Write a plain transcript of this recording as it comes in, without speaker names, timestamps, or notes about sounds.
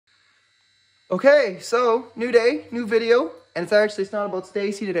Okay, so new day, new video, and it's not about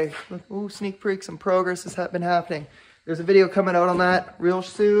Stacy today. Ooh, sneak peek, some progress has been happening. There's a video coming out on that real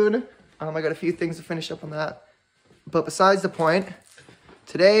soon. I got a few things to finish up on that. But besides the point,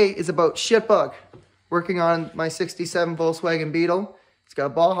 today is about shitbug. Working on my 67 Volkswagen Beetle. It's got a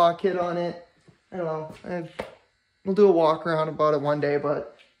Baja kit on it. I don't know, we'll do a walk around about it one day,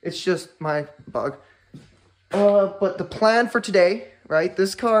 but it's just my bug. But the plan for today, right?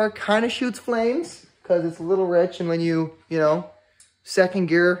 This car kind of shoots flames because it's a little rich, and when you know, second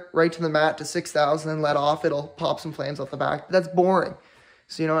gear right to the mat to 6,000 and let off, it'll pop some flames off the back. But that's boring.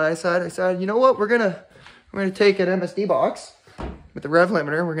 So you know what I decided? I said, you know what? We're gonna take an MSD box with the rev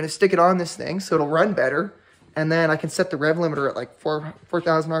limiter. We're gonna stick it on this thing so it'll run better, and then I can set the rev limiter at like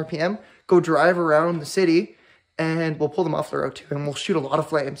 4,000 RPM. Go drive around the city, and we'll pull the muffler out too, and we'll shoot a lot of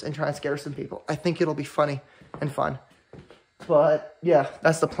flames and try and scare some people. I think it'll be funny and fun. But yeah,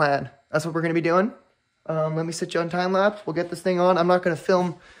 that's the plan. That's what we're gonna be doing. Let me sit you on time lapse. We'll get this thing on. I'm not gonna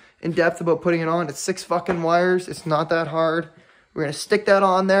film in depth about putting it on. It's 6 fucking wires. It's not that hard. We're gonna stick that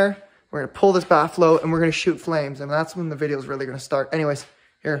on there. We're gonna pull this back float and we're gonna shoot flames. And that's when the video is really gonna start. Anyways,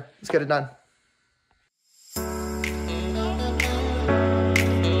 here, let's get it done.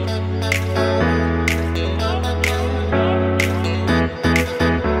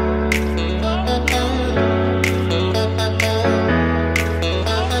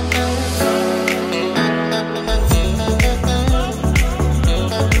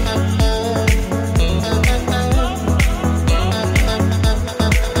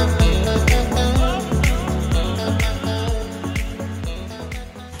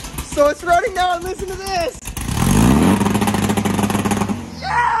 So it's running now, and listen to this.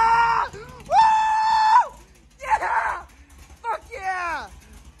 Yeah! Woo! Yeah! Fuck yeah!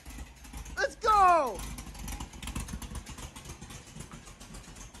 Let's go!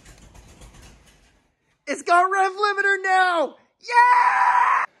 It's got rev limiter now!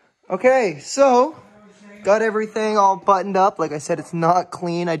 Yeah! Okay, so got everything all buttoned up. Like I said, it's not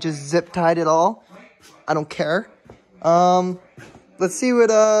clean. I just zip tied it all. I don't care. Let's see what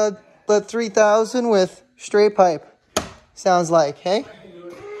the 3000 with straight pipe sounds like, hey?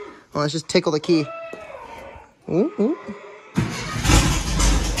 Well, let's just tickle the key. Ooh, ooh.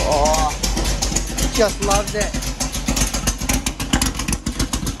 Oh, just loves it.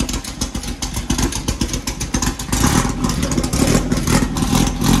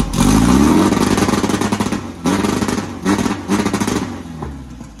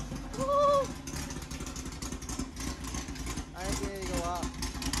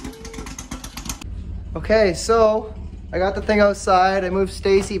 Okay, so I got the thing outside. I moved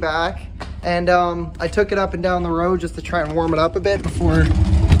Stacy back, and I took it up and down the road just to try and warm it up a bit before it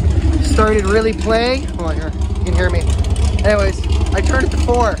started really playing. Hold on here, you can hear me. Anyways, I turned it to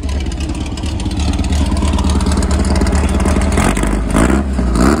 4.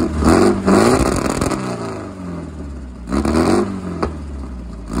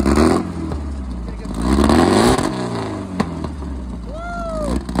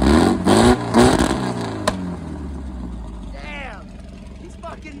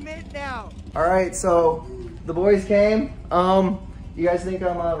 All right, so the boys came. You guys think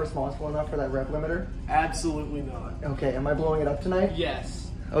I'm responsible enough for that rev limiter? Absolutely not. Okay, am I blowing it up tonight?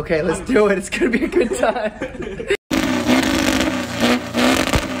 Yes. Okay, let's do it. It's gonna be a good time.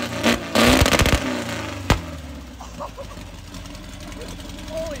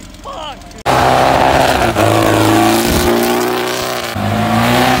 Holy fuck!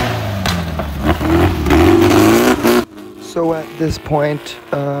 So at this point,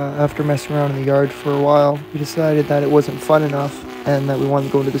 after messing around in the yard for a while, we decided that it wasn't fun enough and that we wanted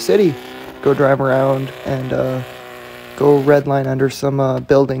to go into the city, go drive around and go redline under some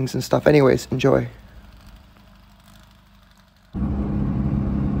buildings and stuff. Anyways, enjoy. You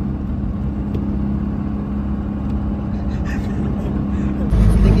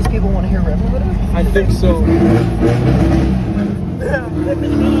think these people want to hear rev limiter? I think so.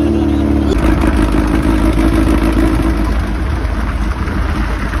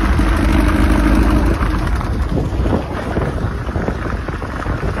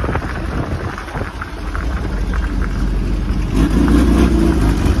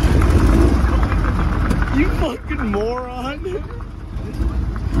 You fucking moron!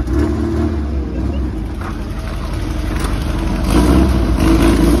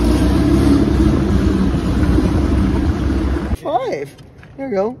 There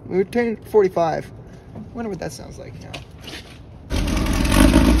we go. We retained 45. Wonder what that sounds like now.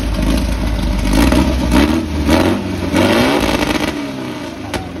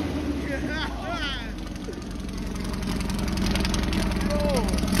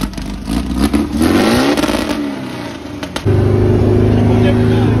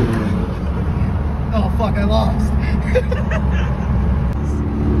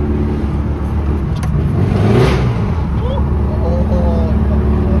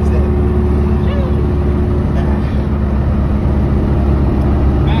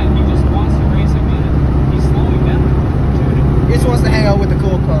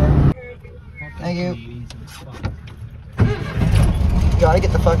 Thank you. Gotta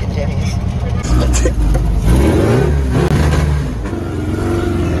get the fucking Jennies.